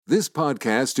This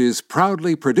podcast is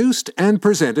proudly produced and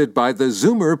presented by the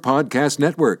Zoomer Podcast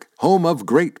Network, home of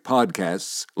great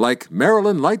podcasts like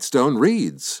Marilyn Lightstone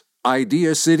Reads,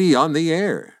 Idea City on the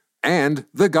Air, and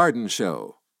The Garden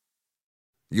Show.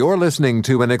 You're listening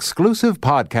to an exclusive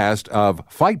podcast of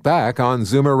Fight Back on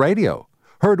Zoomer Radio,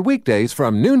 heard weekdays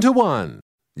from noon to 1.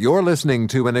 You're listening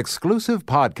to an exclusive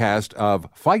podcast of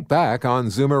Fight Back on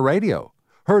Zoomer Radio,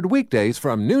 heard weekdays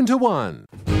from noon to 1.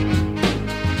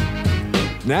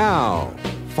 Now,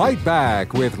 Fight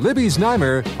Back with Libby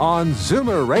Znaimer on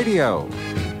Zoomer Radio.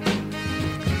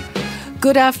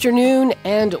 Good afternoon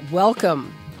and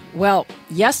welcome. Well,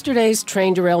 yesterday's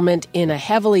train derailment in a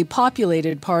heavily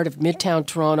populated part of Midtown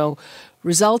Toronto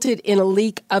resulted in a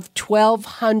leak of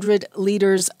 1,200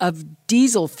 litres of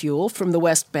diesel fuel from the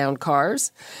westbound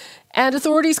cars. And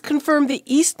authorities confirmed the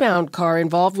eastbound car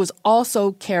involved was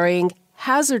also carrying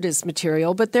hazardous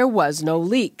material, but there was no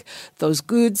leak. Those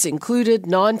goods included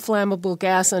non-flammable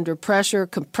gas under pressure,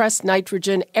 compressed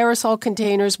nitrogen, aerosol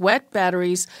containers, wet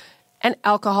batteries, and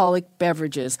alcoholic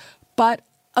beverages. But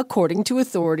according to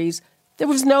authorities, there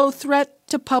was no threat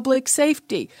to public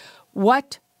safety.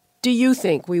 What do you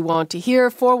think? We want to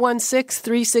hear.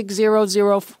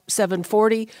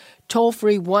 416-360-0740,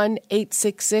 toll-free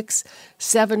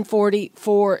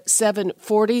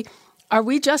 1-866-740-4740. Are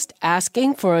we just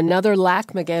asking for another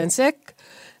Lac Megantic?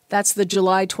 That's the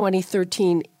July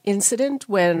 2013 incident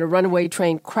when a runaway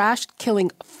train crashed, killing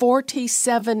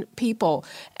 47 people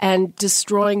and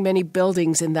destroying many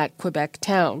buildings in that Quebec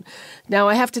town. Now,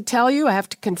 I have to tell you, I have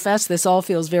to confess, this all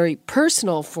feels very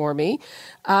personal for me.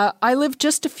 I live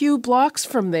just a few blocks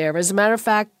from there. As a matter of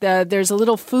fact, there's a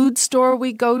little food store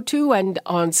we go to, and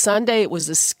on Sunday it was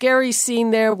a scary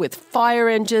scene there with fire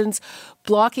engines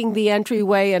blocking the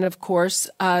entryway and, of course,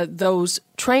 those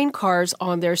train cars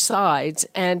on their sides.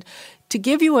 And to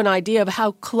give you an idea of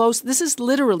how close, this is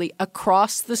literally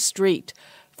across the street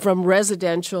from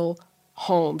residential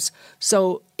homes.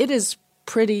 So it is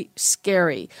pretty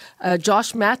scary.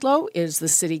 Josh Matlow is the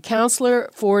city councillor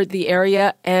for the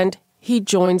area, and he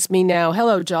joins me now.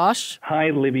 Hello, Josh. Hi,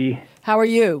 Libby. How are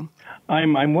you?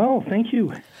 I'm well, thank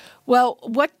you. Well,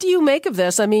 what do you make of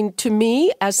this? I mean, to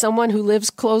me, as someone who lives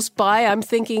close by, I'm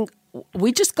thinking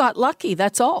we just got lucky,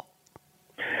 that's all.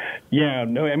 Yeah,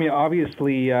 no, I mean,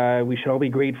 obviously, we should all be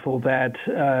grateful that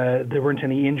there weren't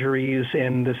any injuries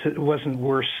and this wasn't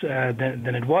worse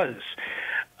than it was.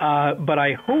 But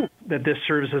I hope that this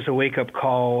serves as a wake-up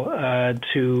call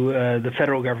to the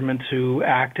federal government to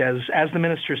act, as the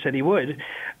minister said he would,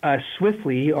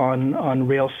 swiftly on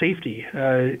rail safety.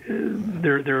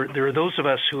 There are those of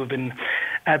us who have been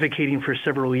advocating for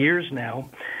several years now.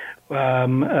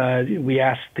 We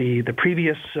asked the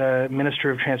previous Minister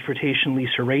of Transportation,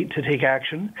 Lisa Raitt, to take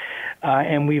action,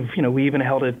 and we even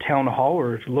held a town hall,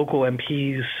 or local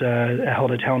MPs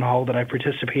held a town hall that I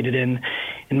participated in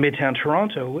Midtown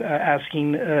Toronto,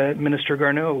 asking Minister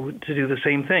Garneau to do the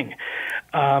same thing.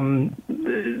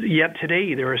 Yet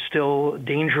today there are still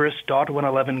dangerous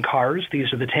DOT-111 cars.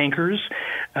 These are the tankers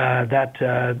that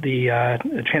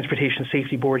the Transportation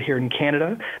Safety Board here in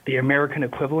Canada, the American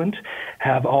equivalent,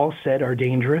 have all said are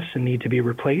dangerous and need to be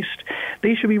replaced.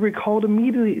 They should be recalled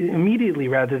immediately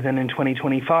rather than in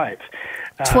 2025.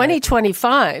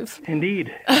 2025?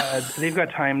 Indeed. They've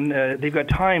got time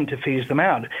to phase them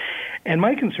out. And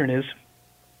my concern is,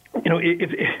 if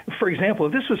for example,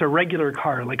 if this was a regular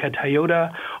car like a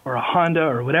Toyota or a Honda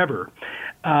or whatever,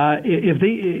 if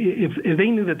they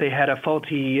knew that they had a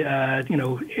faulty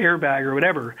airbag or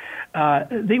whatever,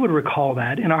 they would recall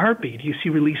that in a heartbeat. You see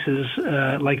releases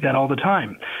like that all the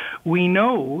time. We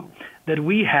know that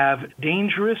we have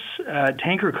dangerous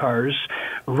tanker cars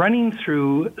running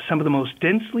through some of the most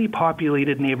densely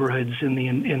populated neighborhoods in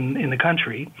the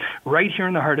country, right here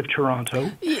in the heart of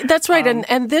Toronto. That's right,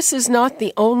 and this is not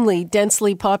the only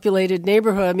densely populated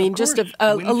neighborhood. I mean, just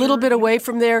a little bit away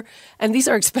from there, and these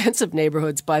are expensive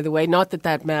neighborhoods, by the way, not that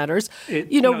that matters.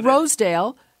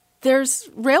 Rosedale, there's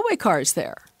railway cars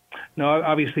there. No,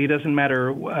 obviously it doesn't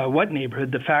matter what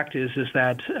neighborhood. The fact is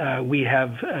that we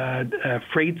have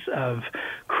freights of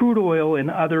crude oil and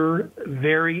other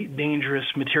very dangerous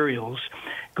materials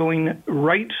going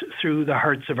right through the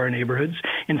hearts of our neighborhoods.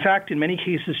 In fact, in many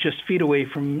cases, just feet away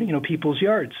from people's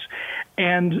yards.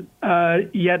 And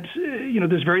yet,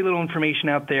 there's very little information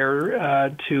out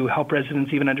there to help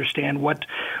residents even understand what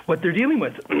they're dealing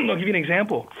with. I'll give you an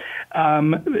example.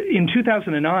 In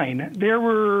 2009, there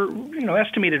were,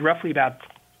 estimated roughly about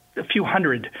a few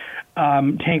hundred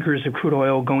tankers of crude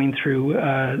oil going through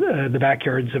the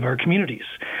backyards of our communities.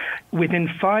 Within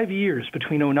 5 years,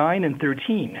 between 2009 and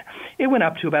 2013, it went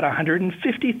up to about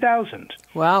 150,000.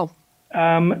 Wow.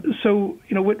 So,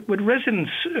 what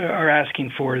residents are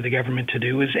asking for the government to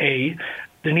do is, A,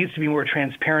 there needs to be more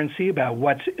transparency about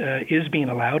what is being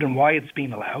allowed and why it's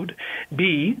being allowed.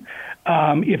 B,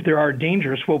 if there are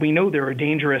dangerous, well, we know there are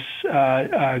dangerous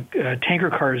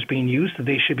tanker cars being used, that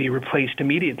they should be replaced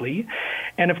immediately.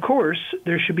 And of course,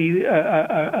 there should be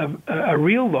a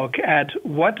real look at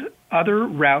what other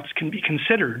routes can be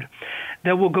considered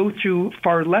that will go through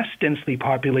far less densely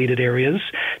populated areas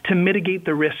to mitigate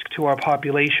the risk to our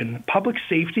population. Public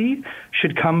safety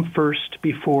should come first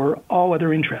before all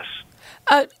other interests.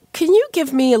 Can you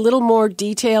give me a little more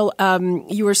detail?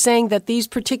 You were saying that these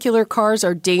particular cars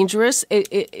are dangerous.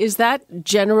 Is that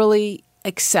generally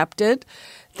accepted,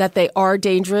 that they are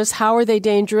dangerous? How are they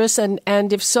dangerous? And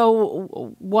if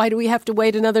so, why do we have to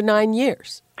wait another 9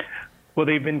 years? Well,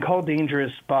 they've been called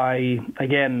dangerous by,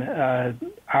 again,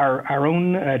 our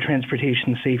own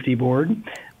Transportation Safety Board,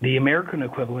 the American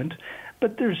equivalent,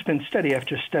 but there's been study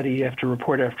after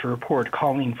report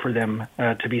calling for them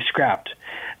to be scrapped.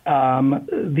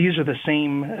 These are the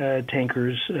same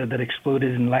tankers that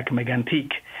exploded in Lac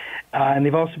Mégantic, and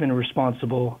they've also been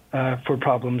responsible for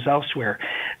problems elsewhere.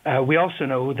 We also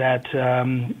know that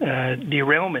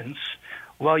derailments,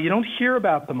 while you don't hear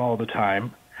about them all the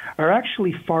time, are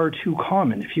actually far too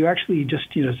common. If you actually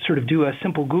just sort of do a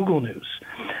simple Google News,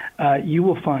 you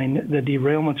will find that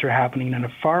derailments are happening on a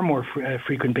far more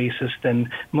frequent basis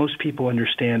than most people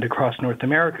understand across North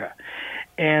America.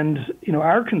 And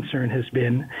our concern has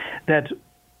been that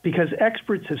because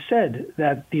experts have said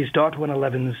that these DOT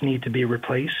 111s need to be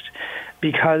replaced,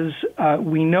 because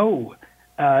we know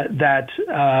that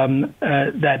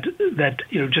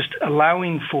just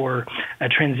allowing for a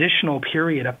transitional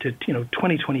period up to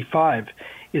 2025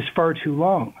 is far too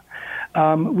long.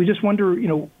 We just wonder,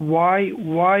 why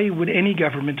would any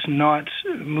government not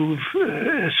move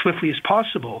as swiftly as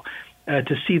possible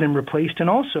to see them replaced? And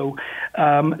also,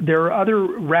 there are other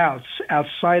routes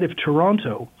outside of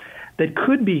Toronto that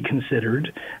could be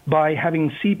considered by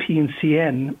having CP and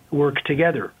CN work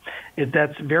together.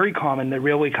 That's very common that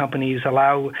railway companies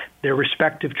allow their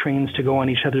respective trains to go on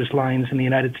each other's lines in the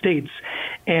United States.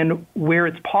 And where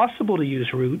it's possible to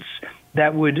use routes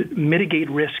that would mitigate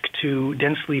risk to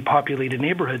densely populated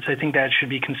neighborhoods, I think that should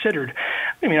be considered.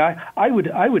 I mean, I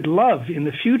would love in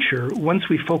the future, once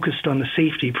we focused on the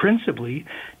safety principally,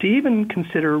 to even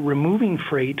consider removing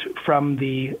freight from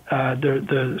the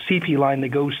CP line that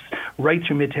goes right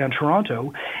through Midtown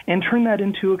Toronto and turn that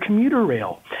into a commuter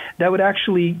rail that would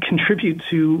actually contribute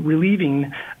to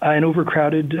relieving an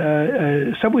overcrowded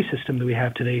subway system that we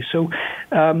have today. So,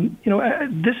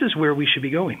 this is where we should be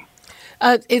going.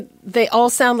 They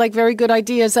all sound like very good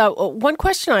ideas. One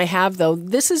question I have, though,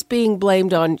 this is being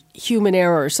blamed on human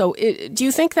error. So do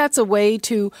you think that's a way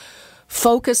to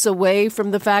focus away from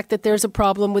the fact that there's a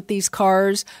problem with these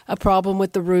cars, a problem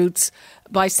with the routes,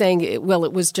 by saying, well,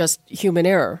 it was just human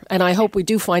error? And I hope we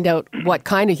do find out what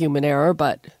kind of human error,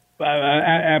 but...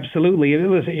 Absolutely. It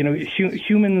was,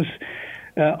 humans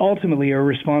ultimately are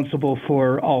responsible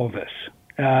for all of this.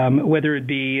 Whether it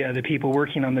be the people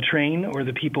working on the train or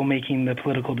the people making the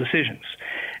political decisions.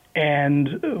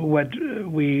 And what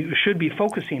we should be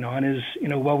focusing on is,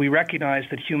 while we recognize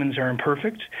that humans are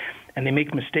imperfect and they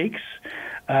make mistakes,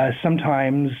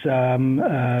 sometimes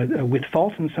with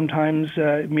fault and sometimes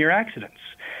mere accidents,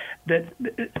 that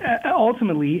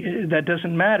ultimately that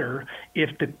doesn't matter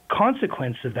if the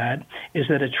consequence of that is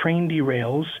that a train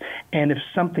derails and if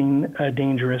something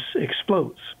dangerous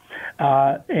explodes.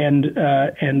 A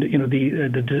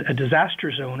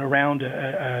disaster zone around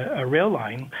a rail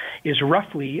line is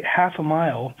roughly half a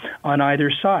mile on either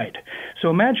side.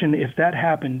 So imagine if that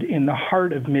happened in the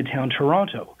heart of Midtown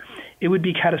Toronto. It would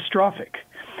be catastrophic.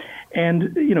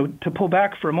 And, to pull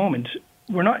back for a moment,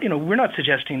 we're not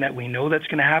suggesting that we know that's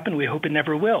going to happen. We hope it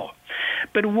never will.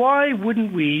 But why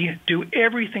wouldn't we do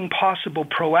everything possible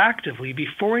proactively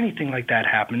before anything like that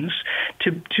happens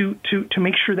to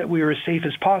make sure that we are as safe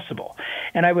as possible?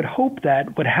 And I would hope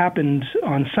that what happened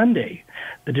on Sunday,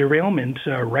 the derailment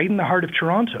right in the heart of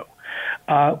Toronto,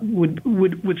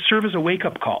 would serve as a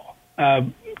wake-up call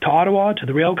to Ottawa, to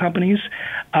the rail companies,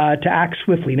 to act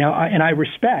swiftly. Now, and I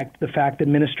respect the fact that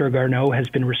Minister Garneau has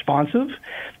been responsive,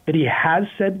 that he has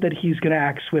said that he's going to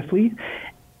act swiftly,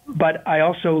 but I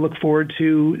also look forward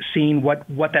to seeing what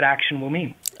that action will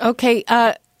mean. Okay,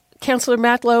 Councillor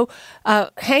Matlow,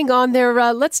 hang on there.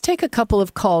 Let's take a couple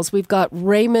of calls. We've got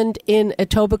Raymond in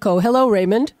Etobicoke. Hello,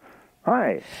 Raymond.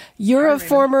 Hi. You're a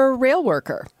former rail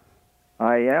worker.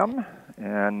 I am,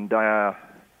 and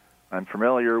I'm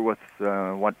familiar with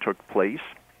what took place.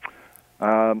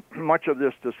 Much of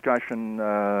this discussion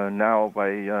now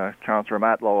by Councillor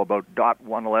Matlow about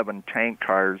 .111 tank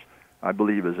cars, I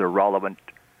believe, is irrelevant.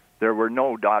 There were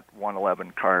no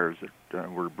 .111 cars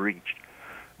that were breached.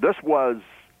 This was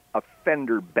a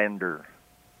fender bender,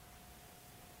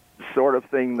 sort of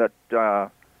thing that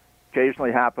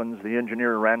occasionally happens. The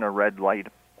engineer ran a red light,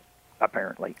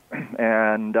 apparently,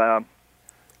 and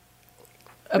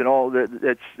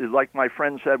it's like my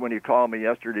friend said when he called me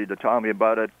yesterday to tell me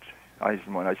about it.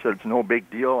 When I said it's no big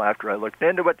deal, after I looked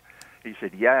into it, he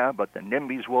said, "Yeah, but the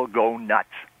NIMBYs will go nuts,"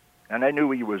 and I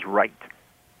knew he was right.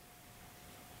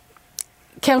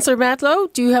 Councillor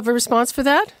Matlow, do you have a response for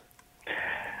that?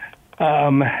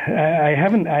 I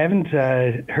haven't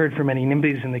heard from any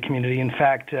NIMBYs in the community. In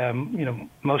fact,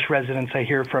 most residents I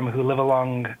hear from who live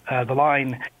along the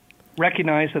line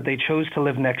recognize that they chose to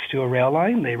live next to a rail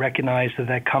line. They recognize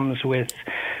that comes with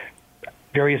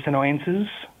various annoyances,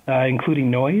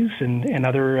 including noise and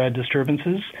other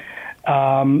disturbances.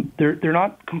 They're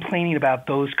not complaining about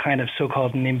those kind of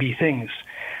so-called NIMBY things.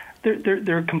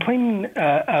 They're complaining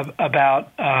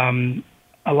about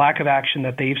a lack of action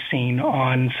that they've seen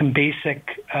on some basic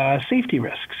safety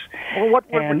risks. Well, what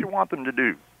would you want them to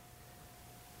do?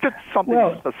 Just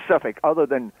something specific other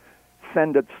than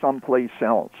send it someplace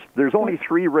else. There's only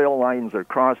 3 rail lines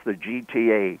across the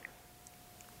GTA.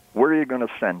 Where are you going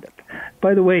to send it?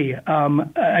 By the way,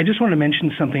 I just want to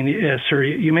mention something, sir.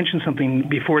 You mentioned something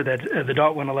before that the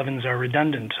 .111s are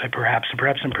redundant, perhaps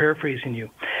I'm paraphrasing you.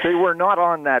 They were not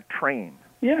on that train.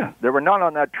 Yeah. They were not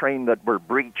on that train that were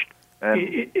breached.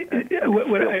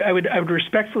 I would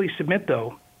respectfully submit,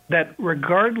 though, that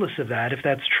regardless of that, if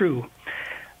that's true,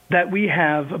 that we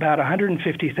have about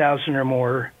 150,000 or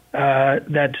more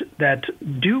that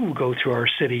do go through our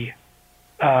city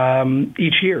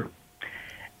each year.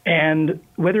 And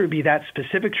whether it be that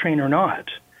specific train or not,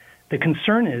 the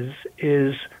concern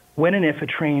is when and if a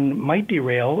train might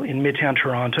derail in Midtown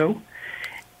Toronto,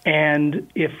 and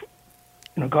if,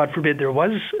 God forbid, there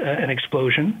was an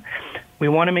explosion, we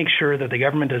want to make sure that the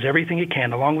government does everything it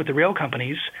can, along with the rail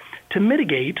companies, to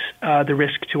mitigate the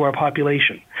risk to our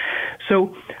population.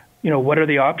 So, what are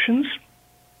the options?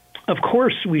 Of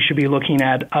course, we should be looking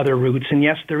at other routes, and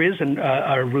yes, there is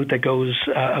a route that goes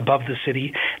above the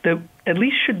city that at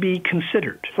least should be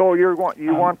considered. So you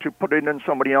want to put it in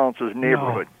somebody else's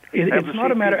neighborhood? No, it's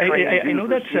not a matter. I know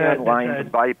that's line to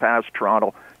bypass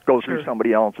Toronto, go through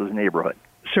somebody else's neighborhood.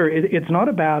 Sir, it's not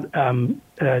about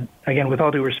again, with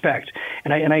all due respect,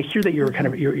 and I hear that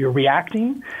you're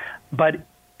reacting, but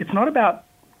it's not about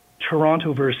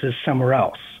Toronto versus somewhere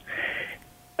else.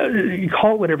 You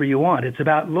call it whatever you want. It's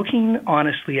about looking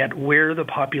honestly at where the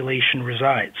population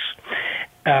resides,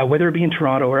 whether it be in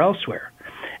Toronto or elsewhere,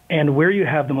 and where you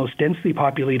have the most densely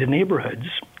populated neighborhoods.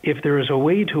 If there is a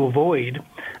way to avoid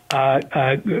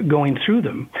going through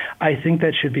them, I think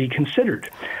that should be considered.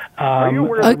 Are you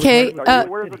aware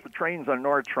that the trains on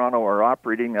North Toronto are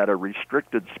operating at a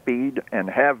restricted speed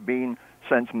and have been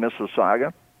since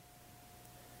Mississauga?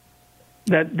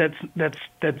 That's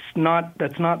not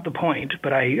the point.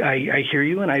 But I hear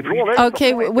you, and I appreciate. Well,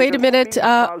 okay, wait a minute. Speed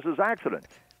causes accidents.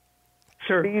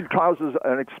 Sir, speed causes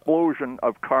an explosion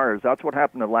of cars. That's what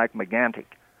happened at Lac-Mégantic.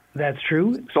 That's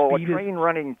true. So a train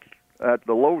running at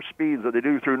the low speeds that they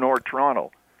do through North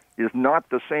Toronto is not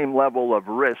the same level of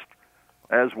risk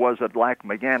as was at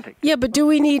Lac-Mégantic. Yeah, but do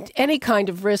we need any kind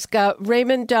of risk?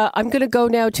 Raymond, I'm going to go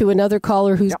now to another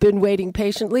caller who's been waiting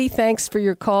patiently. Thanks for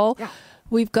your call. Yeah.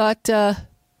 We've got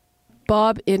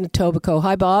Bob in Etobicoke.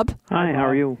 Hi, Bob. Hi, how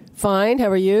are you? Fine, how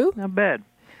are you? Not bad.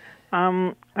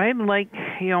 I'd like,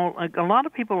 a lot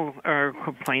of people are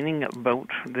complaining about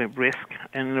the risk,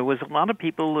 and there was a lot of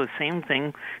people, the same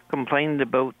thing, complained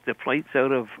about the flights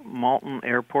out of Malton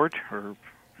Airport, or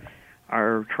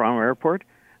our Toronto Airport,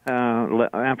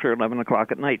 after 11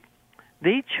 o'clock at night.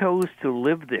 They chose to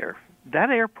live there. That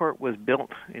airport was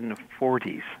built in the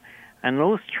 40s, and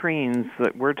those trains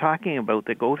that we're talking about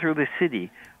that go through the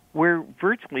city were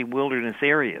virtually wilderness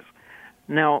areas.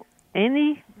 Now,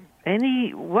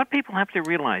 what people have to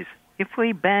realize, if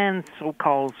we ban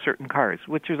so-called certain cars,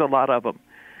 which is a lot of them,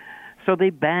 so they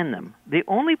ban them, the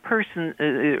only person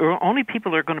or only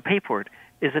people that are going to pay for it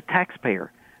is a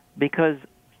taxpayer, because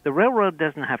the railroad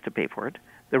doesn't have to pay for it.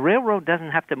 The railroad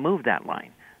doesn't have to move that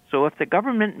line. So if the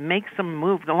government makes them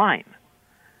move the line,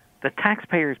 the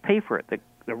taxpayers pay for it.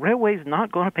 The railway's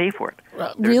not going to pay for it.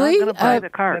 Really? They're not going to buy the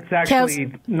car. That's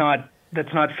actually not.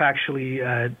 That's not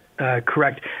factually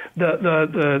correct.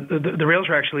 The rails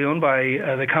are actually owned by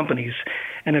the companies,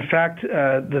 and in fact,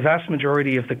 the vast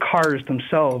majority of the cars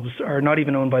themselves are not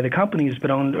even owned by the companies, but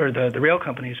the rail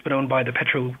companies, but owned by the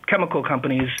petrochemical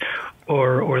companies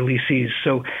or lessees.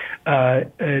 So,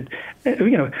 but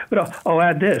I'll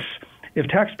add this. If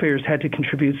taxpayers had to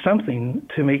contribute something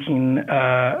to making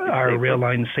our rail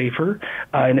lines safer,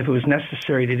 and if it was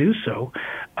necessary to do so,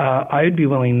 I would be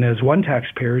willing as one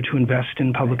taxpayer to invest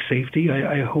in public safety.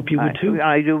 I hope you would too.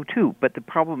 I do too, but the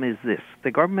problem is this.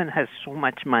 The government has so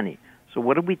much money. So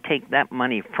what do we take that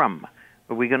money from?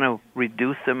 Are we going to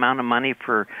reduce the amount of money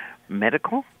for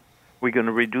medical? Are we going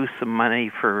to reduce the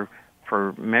money for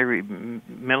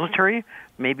military?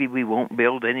 Maybe we won't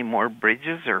build any more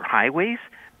bridges or highways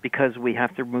because we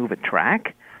have to move a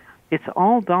track. It's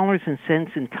all dollars and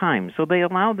cents in time. So they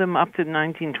allow them up to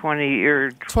 1920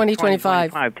 or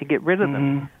 2025 to get rid of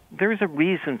them. There's a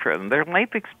reason for them. Their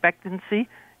life expectancy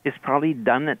is probably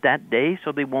done at that day,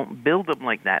 so they won't build them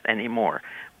like that anymore.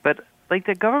 But like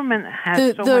the government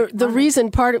has the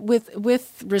reason, part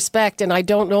with respect, and I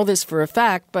don't know this for a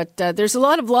fact, but there's a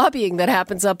lot of lobbying that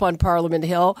happens up on Parliament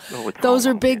Hill. Those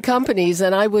are big companies,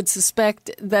 and I would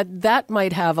suspect that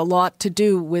might have a lot to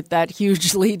do with that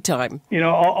huge lead time.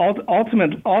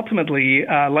 Ultimately,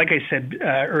 like I said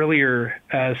earlier,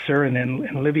 sir, and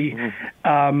then Libby.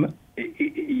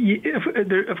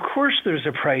 Of course, there's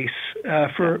a price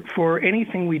for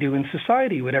anything we do in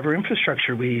society, whatever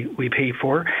infrastructure we pay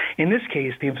for. In this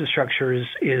case, the infrastructure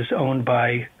is owned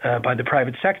by the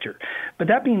private sector. But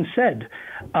that being said,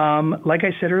 like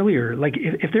I said earlier, like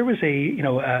if there was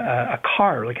a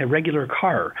car, like a regular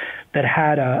car, that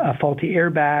had a faulty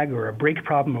airbag or a brake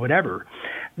problem or whatever,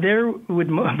 there would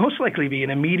most likely be an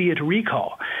immediate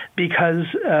recall because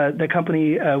the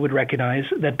company would recognize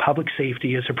that public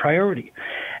safety is a priority.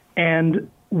 And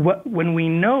when we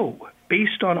know,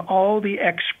 based on all the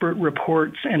expert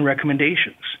reports and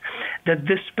recommendations, that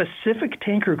this specific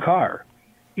tanker car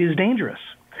is dangerous,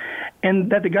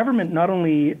 and that the government not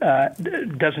only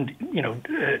doesn't,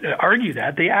 argue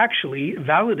that, they actually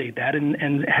validate that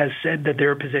and has said that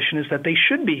their position is that they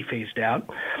should be phased out.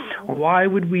 Why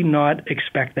would we not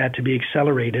expect that to be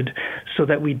accelerated so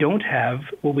that we don't have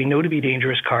what we know to be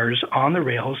dangerous cars on the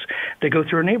rails that go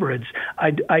through our neighborhoods?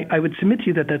 I would submit to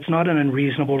you that that's not an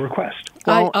unreasonable request.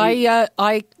 Well,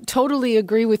 I totally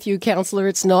agree with you, Councillor.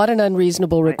 It's not an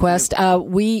unreasonable request.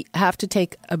 We have to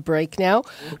take a break now.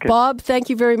 Okay. Bob, thank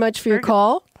you very much for your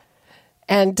call.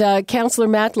 And Councillor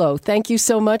Matlow, thank you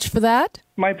so much for that.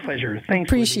 My pleasure. Thanks.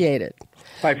 Appreciate it.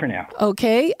 Bye for now.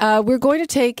 Okay, we're going to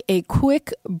take a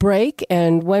quick break,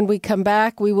 and when we come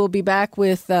back, we will be back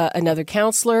with another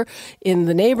councillor in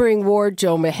the neighbouring ward,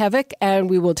 Joe Mihevc, and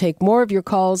we will take more of your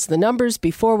calls. The numbers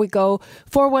before we go,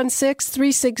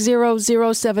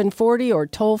 416-360-0740 or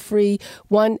toll-free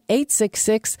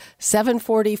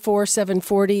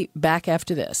 1-866-740-4740. Back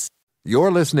after this.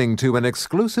 You're listening to an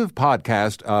exclusive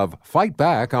podcast of Fight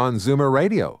Back on Zoomer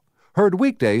Radio. Heard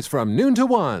weekdays from noon to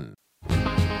 1.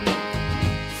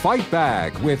 Fight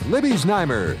Back with Libby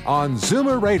Znaimer on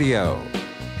Zoomer Radio.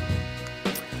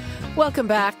 Welcome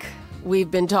back.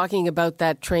 We've been talking about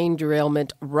that train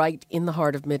derailment right in the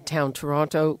heart of Midtown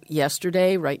Toronto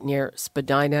yesterday, right near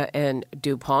Spadina and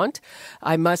DuPont.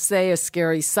 I must say, a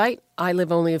scary sight. I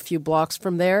live only a few blocks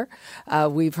from there.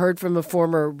 We've heard from a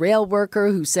former rail worker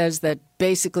who says that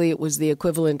basically it was the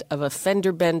equivalent of a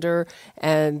fender bender,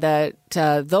 and that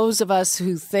those of us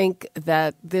who think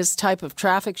that this type of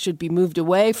traffic should be moved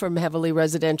away from heavily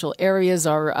residential areas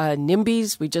are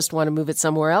NIMBYs. We just want to move it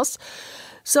somewhere else.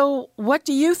 So what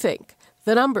do you think?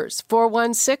 The numbers,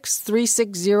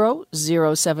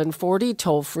 416-360-0740,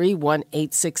 toll-free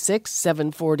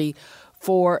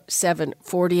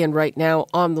 1-866-740-4740. And right now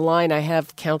on the line I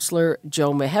have Councillor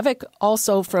Joe Mihevc,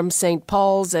 also from St.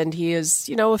 Paul's, and he is,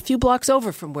 a few blocks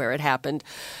over from where it happened.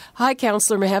 Hi,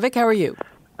 Councillor Mihevc, how are you?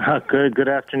 Good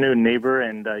afternoon, neighbor.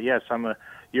 And yes,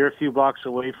 you're a few blocks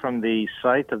away from the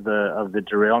site of the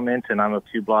derailment, and I'm a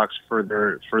few blocks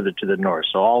further to the north.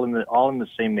 So all in the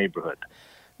same neighborhood.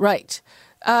 Right.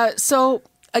 So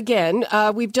again,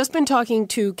 we've just been talking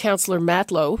to Councillor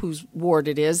Matlow, whose ward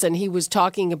it is, and he was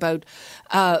talking about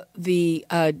the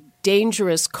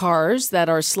dangerous cars that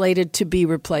are slated to be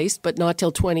replaced, but not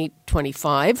till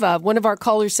 2025. One of our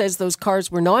callers says those cars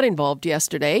were not involved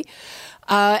yesterday.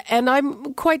 And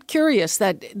I'm quite curious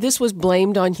that this was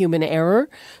blamed on human error.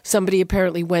 Somebody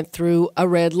apparently went through a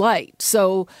red light.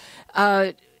 So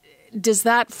does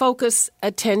that focus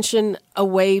attention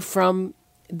away from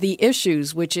the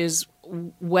issues, which is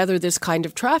whether this kind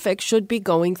of traffic should be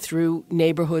going through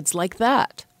neighborhoods like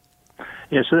that?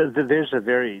 Yeah, so there's a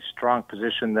very strong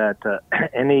position that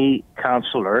any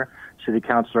city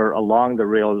councillor along the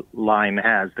rail line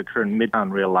the current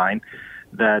Midtown rail line,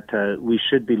 that we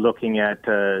should be looking at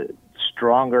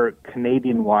stronger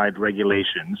Canadian-wide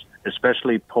regulations,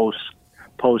 especially post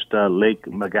Lake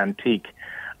Megantic,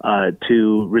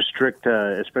 to restrict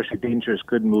especially dangerous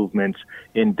good movements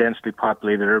in densely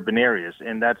populated urban areas.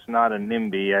 And that's not a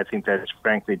NIMBY. I think that's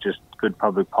frankly just good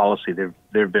public policy. There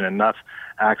have been enough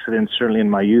accidents. Certainly in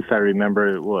my youth, I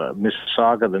remember the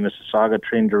Mississauga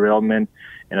train derailment.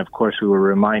 And of course, we were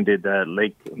reminded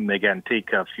Lake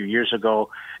Megantic a few years ago.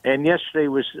 And yesterday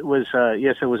was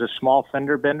yes, it was a small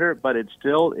fender bender, but it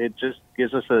just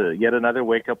gives us yet another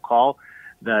wake-up call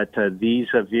that these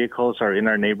vehicles are in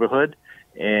our neighborhood.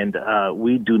 And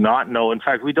we do not know. In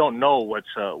fact, we don't know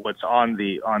what's on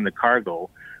the cargo.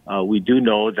 We do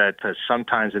know that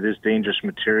sometimes it is dangerous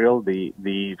material.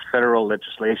 The federal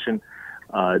legislation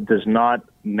does not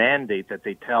mandate that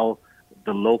they tell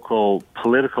the local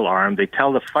political arm. They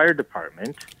tell the fire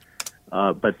department,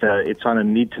 but it's on a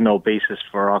need-to-know basis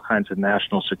for all kinds of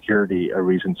national security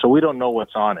reasons. So we don't know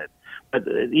what's on it. But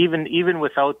even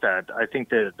without that, I think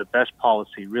the best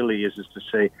policy really is to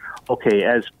say, okay,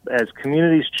 as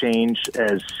communities change,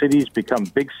 as cities become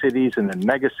big cities and then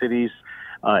mega cities,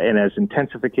 and as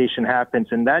intensification happens,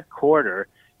 and that corridor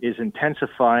is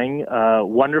intensifying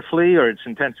wonderfully, or it's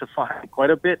intensifying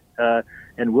quite a bit,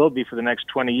 and will be for the next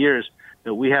 20 years,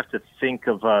 that we have to think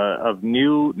of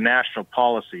new national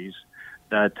policies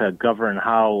that govern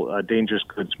how dangerous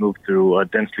goods move through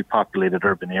densely populated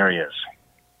urban areas.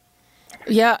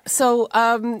 Yeah. So,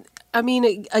 I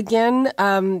mean, again,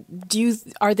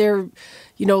 are there,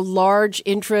 large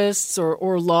interests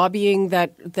or lobbying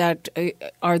that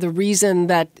are the reason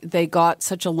that they got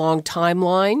such a long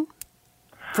timeline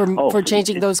for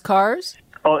changing those cars?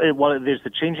 Well, there's the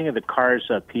changing of the cars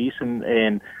piece,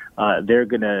 and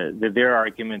their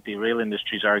argument, the rail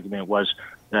industry's argument, was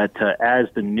that as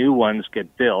the new ones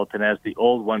get built and as the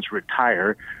old ones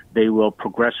retire, they will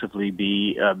progressively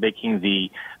be making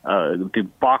the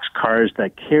box cars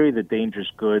that carry the dangerous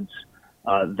goods.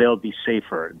 They'll be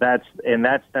safer. That's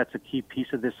a key piece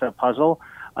of this puzzle.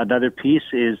 Another piece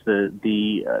is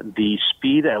the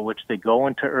speed at which they go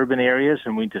into urban areas,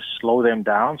 and we need to slow them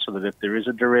down so that if there is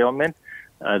a derailment,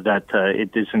 that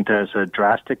it isn't as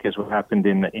drastic as what happened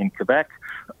in Quebec.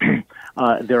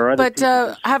 There are other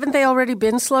but haven't they already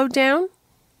been slowed down?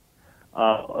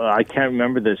 I can't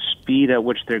remember the speed at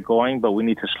which they're going, but we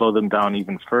need to slow them down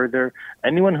even further.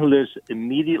 Anyone who lives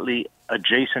immediately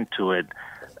adjacent to it,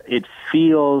 it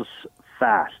feels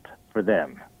fast for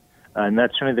them. And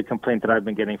that's certainly the complaint that I've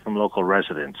been getting from local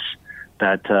residents,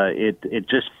 that it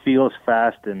just feels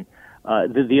fast. And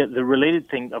the related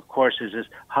thing, of course, is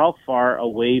how far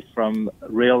away from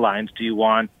rail lines do you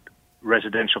want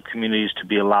residential communities to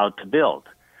be allowed to build?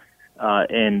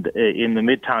 And in the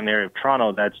Midtown area of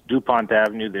Toronto, that's DuPont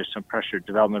Avenue. There's some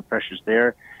development pressures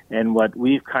there. And what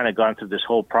we've kind of gone through this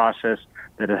whole process,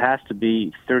 that it has to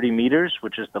be 30 meters,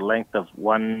 which is the length of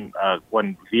one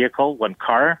vehicle, one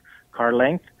car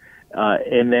length.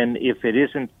 And then if it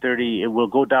isn't 30, it will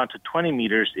go down to 20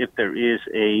 meters if there is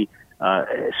a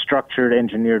structured,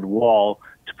 engineered wall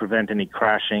to prevent any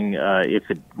crashing if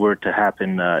it were to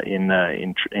happen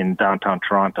in downtown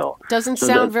Toronto. Doesn't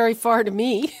sound very far to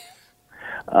me.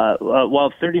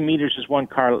 Well, 30 meters is one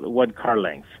car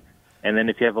length, and then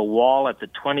if you have a wall at the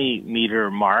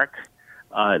 20-meter mark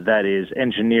that is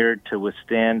engineered to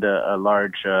withstand a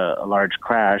large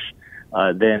crash,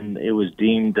 then it was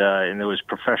deemed, and there was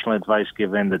professional advice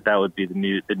given that would be the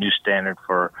new standard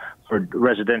for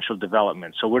residential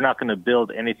development. So we're not going to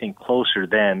build anything closer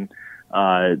than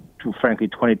to frankly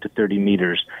 20 to 30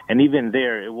 meters, and even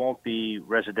there, it won't be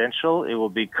residential; it will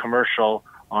be commercial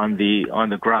on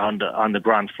the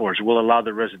ground floors. We'll allow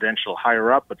the residential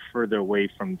higher up, but further away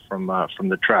from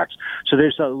the tracks. So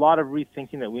there's a lot of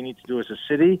rethinking that we need to do as a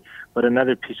city. But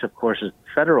another piece, of course, is the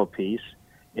federal piece,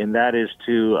 and that is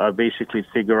to basically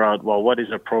figure out, well, what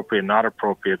is appropriate, not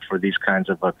appropriate for these kinds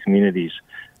of communities,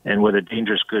 and whether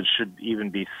dangerous goods should even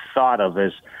be thought of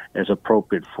as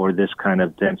appropriate for this kind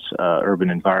of dense urban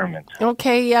environment.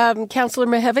 Okay, Councillor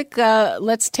Mihevc,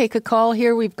 let's take a call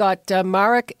here. We've got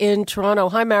Marek in Toronto.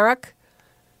 Hi, Marek.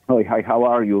 Hi, how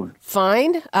are you?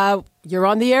 Fine. You're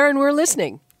on the air and we're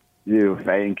listening.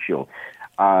 Thank you.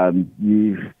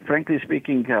 Frankly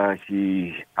speaking,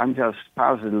 I'm just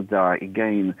puzzled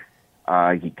again.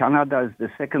 Canada is the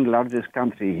second largest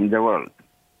country in the world.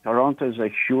 Toronto is a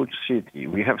huge city.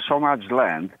 We have so much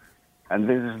land, and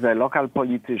this is the local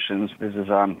politicians. This is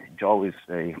Joe is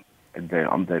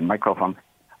on the microphone,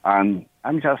 and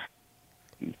I'm just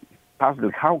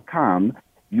puzzled. How come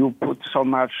you put so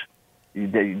much?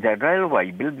 The railway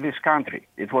built this country.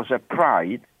 It was a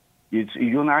pride. It's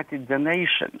united the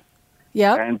nation.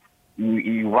 Yeah. And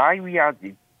why we are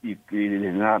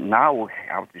now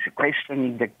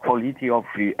questioning the quality of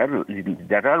the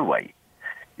railway?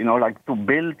 Like to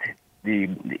build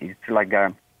it's like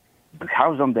a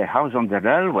house on the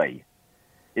railway.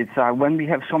 It's when we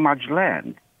have so much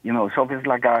land, So it's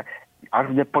like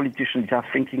are the politicians just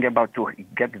thinking about to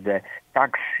get the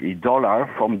tax dollar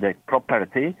from the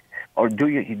property, or do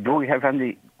we have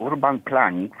any urban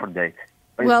planning for the?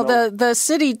 Well, the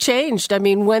city changed. I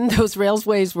mean, when those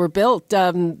railways were built,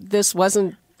 this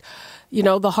wasn't,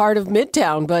 the heart of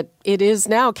Midtown, but it is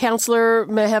now. Councillor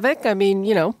Mihevc, I mean,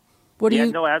 what do you?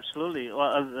 Yeah, no, absolutely.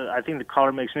 Well, I think the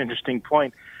caller makes an interesting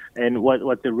point. And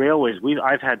what the railways,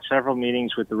 I've had several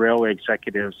meetings with the railway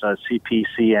executives,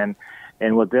 CPC,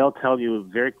 and what they'll tell you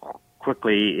very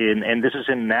quickly, and this is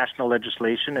in national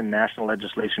legislation, and national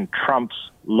legislation trumps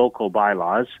local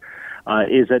bylaws,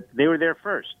 is that they were there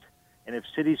first. And if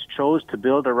cities chose to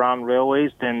build around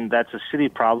railways, then that's a city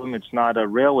problem. It's not a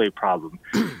railway problem.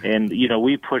 And,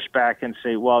 we push back and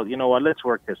say, well, you know what, let's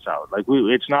work this out. Like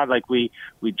it's not like we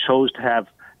chose to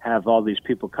have all these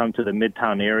people come to the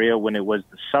Midtown area when it was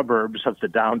the suburbs of the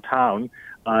downtown.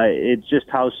 It's just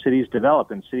how cities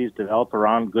develop, and cities develop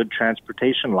around good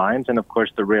transportation lines, and of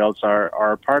course the rails are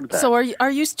a part of that. So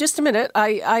are you just a minute?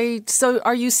 So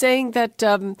are you saying that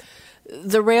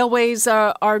the railways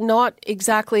are not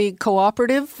exactly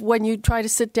cooperative when you try to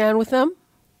sit down with them?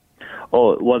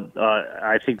 Oh, well,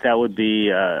 I think that would be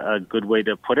a good way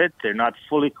to put it. They're not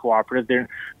fully cooperative.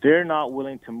 They're not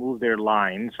willing to move their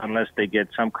lines unless they get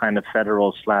some kind of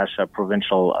federal /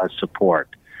 provincial support.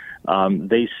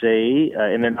 They say,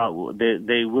 and they're not.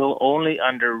 They will only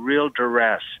under real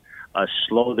duress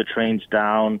slow the trains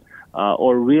down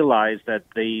or realize that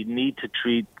they need to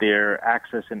treat their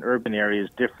access in urban areas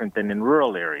different than in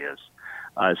rural areas.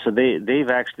 So they've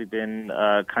actually been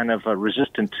kind of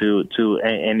resistant to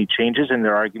any changes, and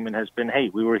their argument has been, hey,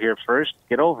 we were here first,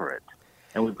 get over it.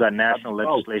 And we've got national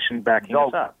legislation backing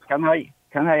us up.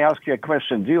 Can I ask you a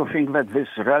question? Do you think that these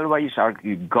railways are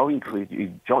going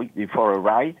for a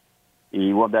ride,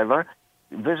 whatever?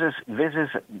 This is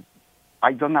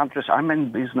I don't understand. I'm a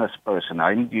business person.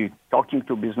 I'm talking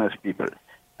to business people.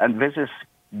 And this is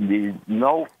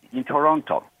in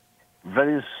Toronto.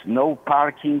 There is no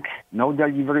parking, no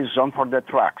delivery zone for the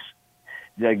trucks.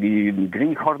 The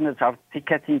Green Hornets are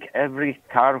ticketing every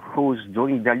car who's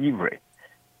doing delivery.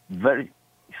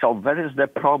 So there is the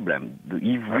problem.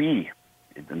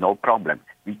 No problem.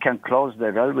 We can close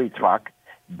the railway track,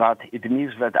 but it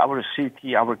means that our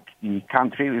city, our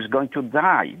country is going to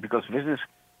die, because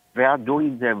they are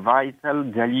doing the vital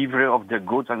delivery of the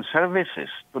goods and services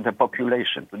to the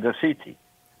population, to the city.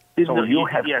 So you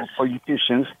have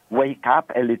politicians wake up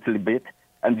a little bit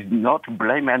and not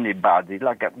blame anybody.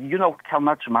 Like, how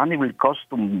much money will cost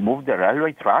to move the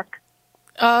railway track?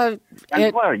 This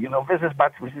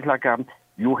is like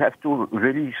you have to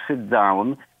really sit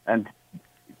down. And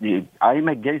I'm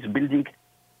against building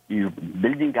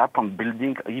up on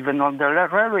building even on the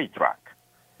railway track,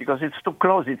 because it's too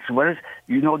close. It's where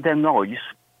the noise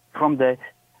from the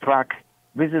track.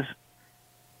 This is.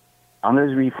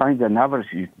 Unless we find another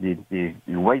the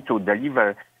way to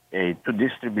deliver, to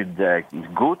distribute the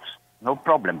goods, no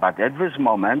problem. But at this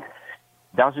moment,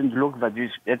 doesn't look that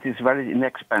it is very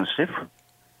inexpensive,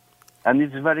 and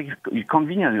it's very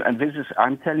convenient. And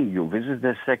I'm telling you, this is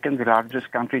the second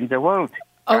largest country in the world.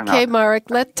 Okay,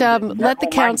 Marc, let the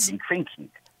council.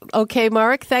 Okay,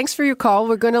 Marc, thanks for your call.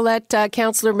 We're going to let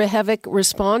Councillor Mihevc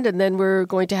respond, and then we're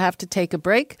going to have to take a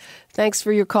break. Thanks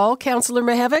for your call, Councillor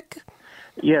Mihevc.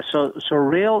 Yeah, so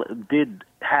rail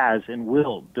has and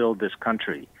will build this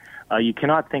country. You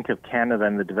cannot think of Canada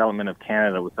and the development of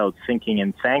Canada without thinking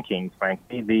and thanking,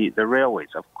 frankly, the railways.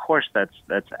 Of course,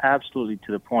 that's absolutely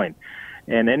to the point.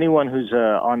 And anyone who's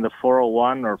on the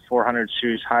 401 or 400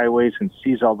 series highways and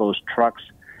sees all those trucks,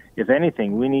 if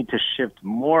anything, we need to shift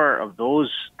more of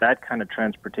that kind of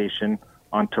transportation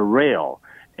onto rail.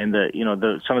 And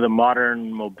some of the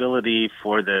modern mobility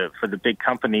for the big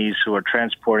companies who are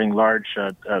transporting large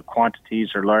quantities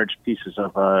or large pieces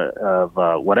of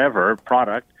whatever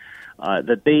product,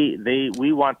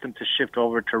 we want them to shift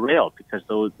over to rail, because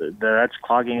that's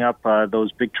clogging up.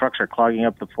 Those big trucks are clogging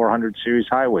up the 400 series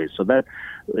highways. So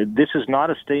this is not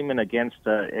a statement against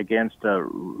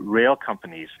rail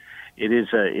companies. It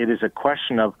is a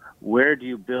question of where do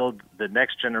you build the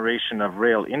next generation of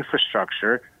rail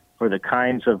infrastructure for the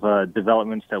kinds of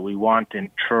developments that we want in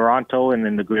Toronto and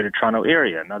in the Greater Toronto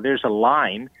Area. Now, there's a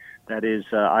line that is,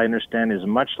 I understand, is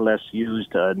much less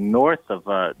used north of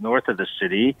the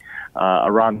city,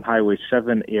 around Highway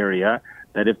 7 area.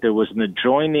 That if there was an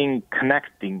adjoining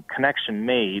connection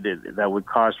made that would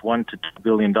cost $1 to $2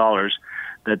 billion,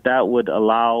 that would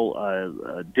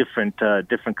allow different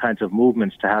kinds of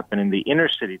movements to happen in the inner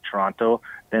city Toronto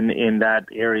than in that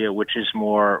area which is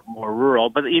more rural.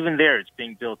 But even there, it's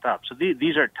being built up. So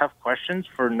these are tough questions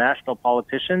for national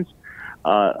politicians.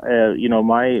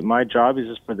 My job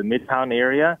is for the Midtown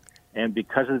area, and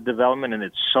because of the development and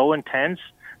it's so intense,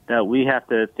 that we have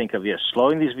to think of,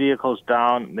 slowing these vehicles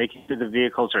down, making sure the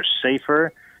vehicles are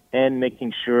safer, and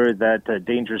making sure that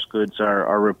dangerous goods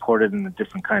are reported in a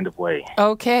different kind of way.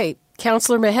 Okay.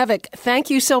 Councillor Mihevc, thank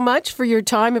you so much for your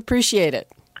time. Appreciate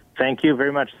it. Thank you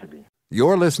very much, Libby.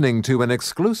 You're listening to an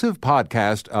exclusive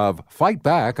podcast of Fight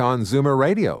Back on Zoomer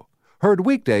Radio. Heard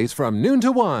weekdays from noon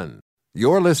to 1.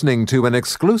 You're listening to an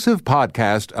exclusive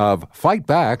podcast of Fight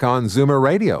Back on Zoomer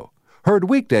Radio. Heard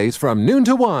weekdays from noon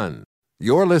to 1.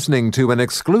 You're listening to an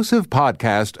exclusive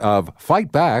podcast of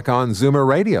Fight Back on Zoomer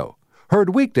Radio.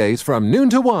 Heard weekdays from noon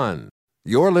to 1.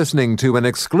 You're listening to an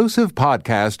exclusive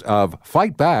podcast of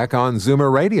Fight Back on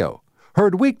Zoomer Radio.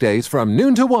 Heard weekdays from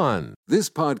noon to 1. This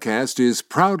podcast is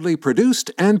proudly produced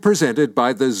and presented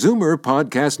by the Zoomer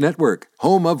Podcast Network,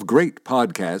 home of great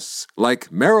podcasts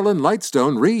like Marilyn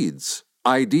Lightstone Reads,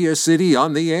 Idea City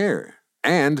on the Air,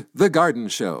 and The Garden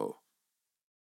Show.